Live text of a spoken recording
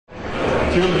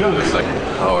Tim Duncan.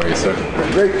 How are you, sir?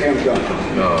 The great Tim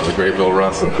Duncan. No, the great Bill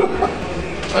Russell.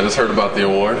 I just heard about the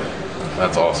award.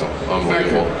 That's awesome.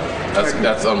 Unbelievable.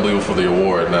 That's unbelievable for the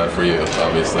award, not for you,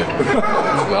 obviously. It's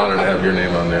an honor to have your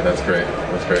name on there. That's great.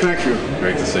 That's great. Thank you.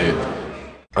 Great to see you.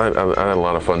 I had a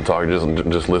lot of fun talking,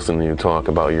 just listening to you talk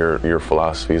about your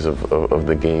philosophies of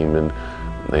the game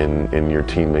and your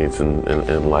teammates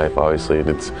and life. Obviously,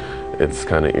 it's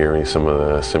kind of eerie, some of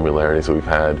the similarities that we've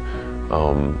had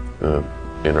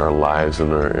in our lives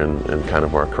and kind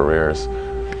of our careers.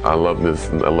 I love this.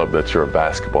 I love that you're a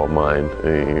basketball mind.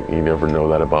 You never know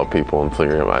that about people until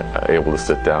you're able to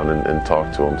sit down and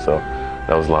talk to them. So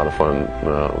that was a lot of fun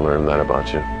learning that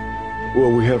about you.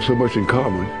 Well, we have so much in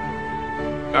common.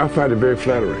 I find it very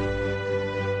flattering.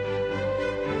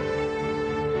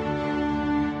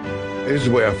 This is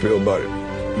the way I feel about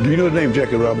it. Do you know the name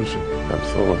Jackie Robinson?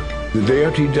 Absolutely. The day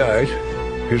after he died,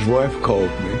 his wife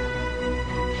called me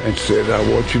and said, I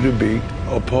want you to be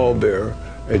a pallbearer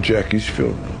at Jackie's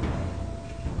funeral.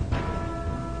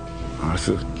 I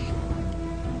said,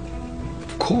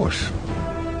 of course.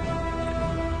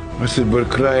 I said, but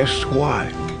could I ask why?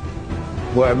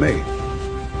 Why me?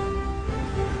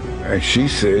 And she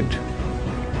said,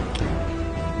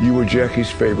 you were Jackie's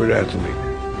favorite athlete.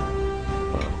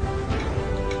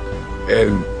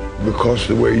 And because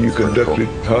of the way you conducted,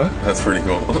 cool. That's pretty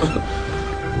cool.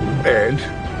 and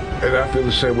I feel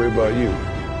the same way about you.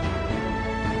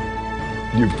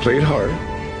 You've played hard,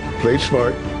 played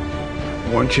smart,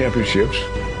 won championships,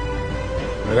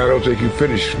 and I don't think you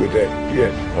finished with that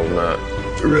yet. I'm not.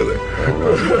 Really? I'm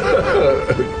not.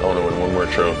 I want to win one more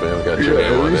trophy. I've got your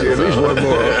name on it. At least one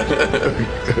more.